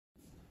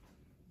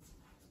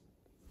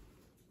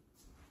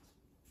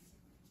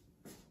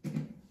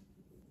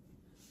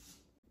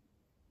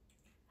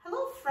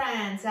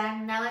friends,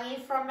 I'm Melanie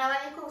from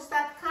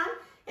MelanieCooks.com,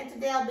 and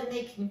today I'll be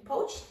making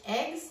poached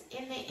eggs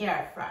in the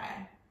air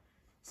fryer.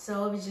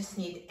 So we just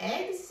need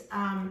eggs,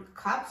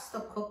 cups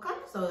to cook them,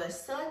 so the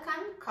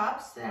silicone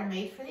cups that are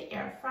made for the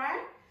air fryer,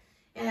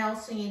 and I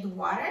also need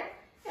water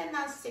and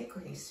non-stick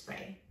cooking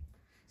spray.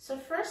 So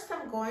first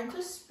I'm going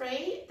to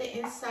spray the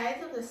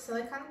inside of the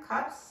silicone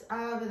cups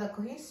with a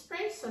cooking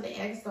spray so the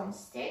eggs don't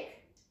stick.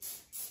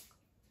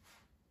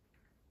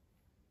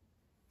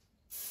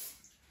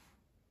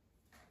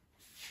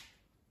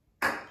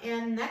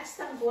 And next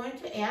I'm going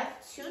to add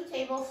 2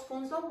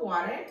 tablespoons of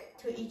water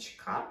to each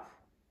cup.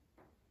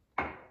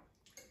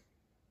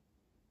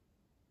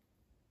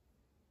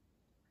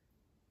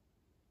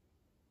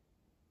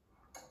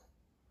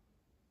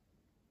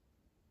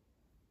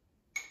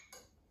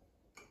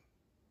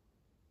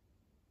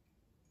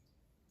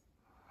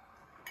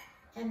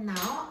 And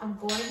now I'm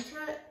going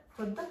to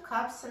put the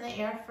cups in the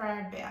air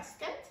fryer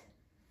basket.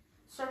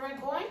 So we're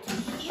going to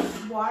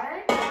heat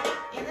water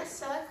in the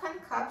silicone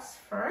cups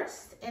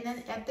first and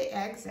then add the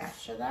eggs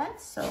after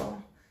that.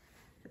 So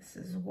this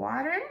is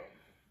water.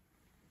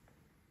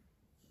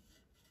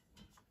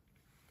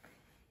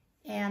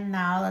 And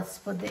now let's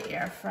put the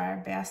air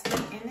fryer basket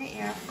in the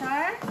air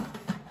fryer.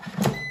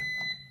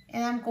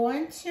 And I'm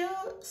going to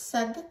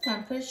set the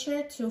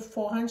temperature to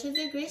 400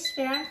 degrees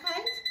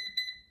Fahrenheit.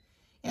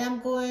 And I'm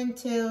going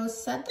to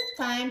set the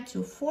time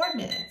to 4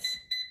 minutes.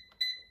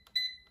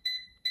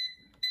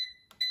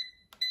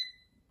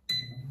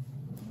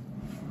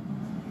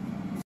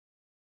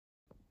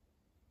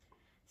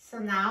 So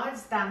now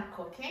it's done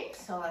cooking.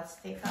 So let's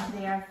take out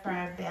the air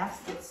fryer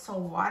basket. So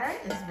water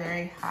is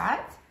very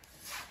hot.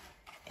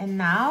 And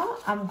now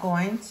I'm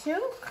going to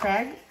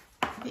crack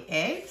the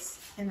eggs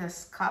in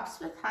these cups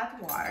with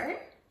hot water.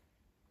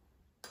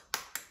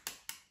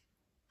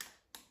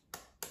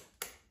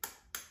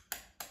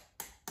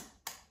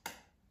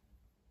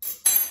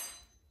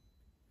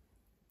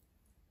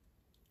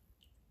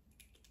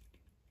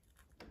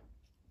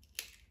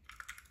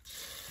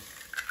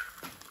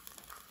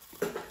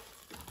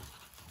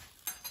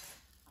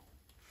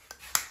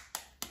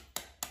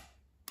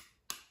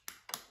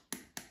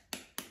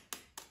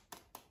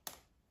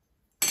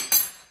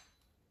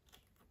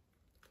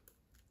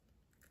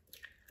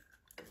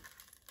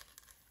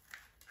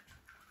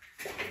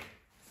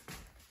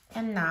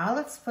 And now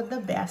let's put the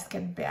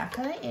basket back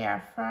in the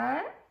air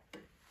fryer.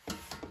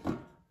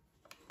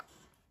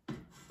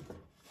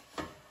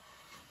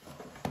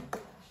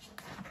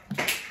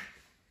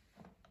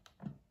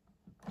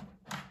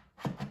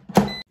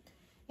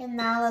 And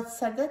now let's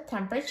set the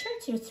temperature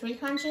to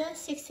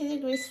 360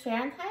 degrees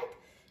Fahrenheit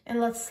and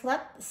let's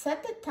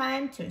set the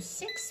time to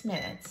 6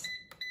 minutes.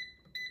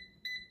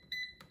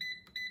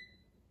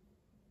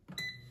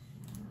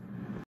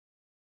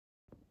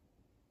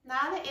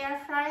 Now the air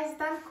fryer is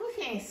done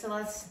cooking, so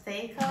let's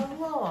take a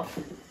look.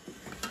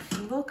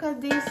 Look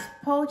at these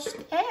poached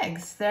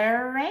eggs,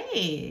 they're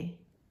ready.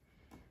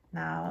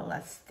 Now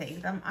let's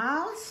take them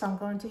out. So I'm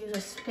going to use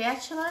a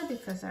spatula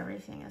because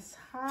everything is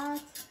hot.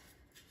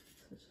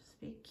 So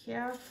just be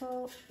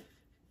careful.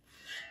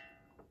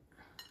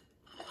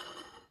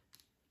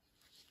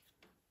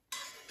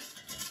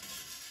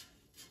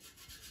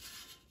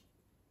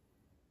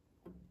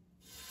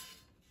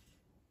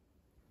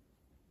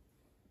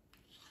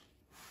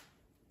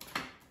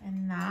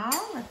 And now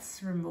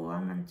let's remove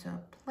them into a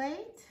plate.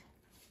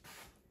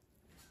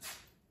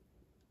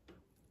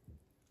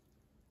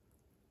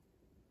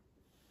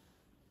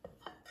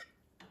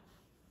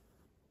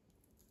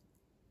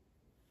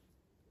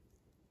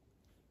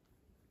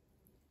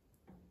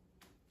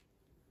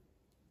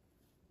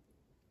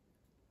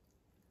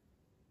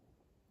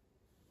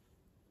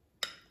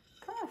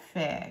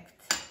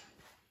 Perfect.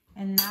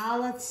 And now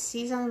let's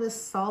season with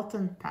salt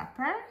and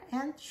pepper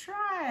and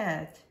try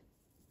it.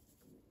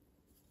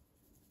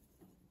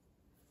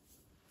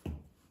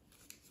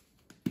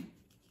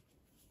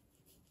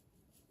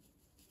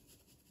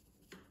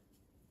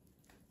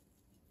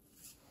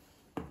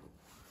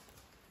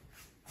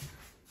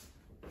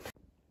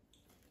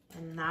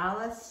 And now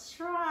let's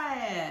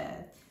try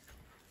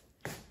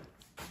it.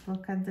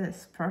 Look at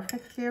this,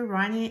 perfectly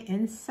runny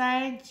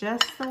inside,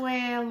 just the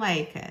way I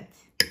like it.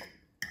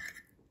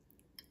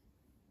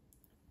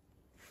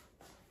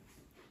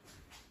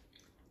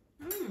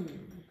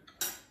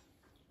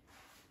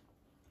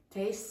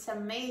 Tastes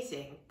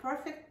amazing.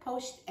 Perfect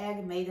poached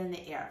egg made in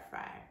the air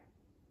fryer.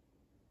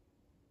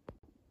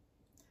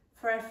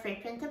 For a free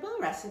printable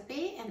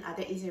recipe and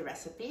other easy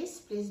recipes,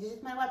 please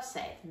visit my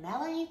website,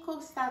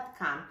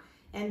 MelanieCooks.com.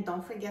 And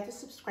don't forget to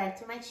subscribe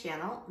to my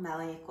channel,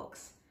 Melanie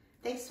Cooks.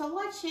 Thanks for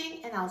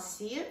watching, and I'll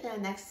see you in the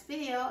next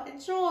video.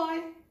 Enjoy!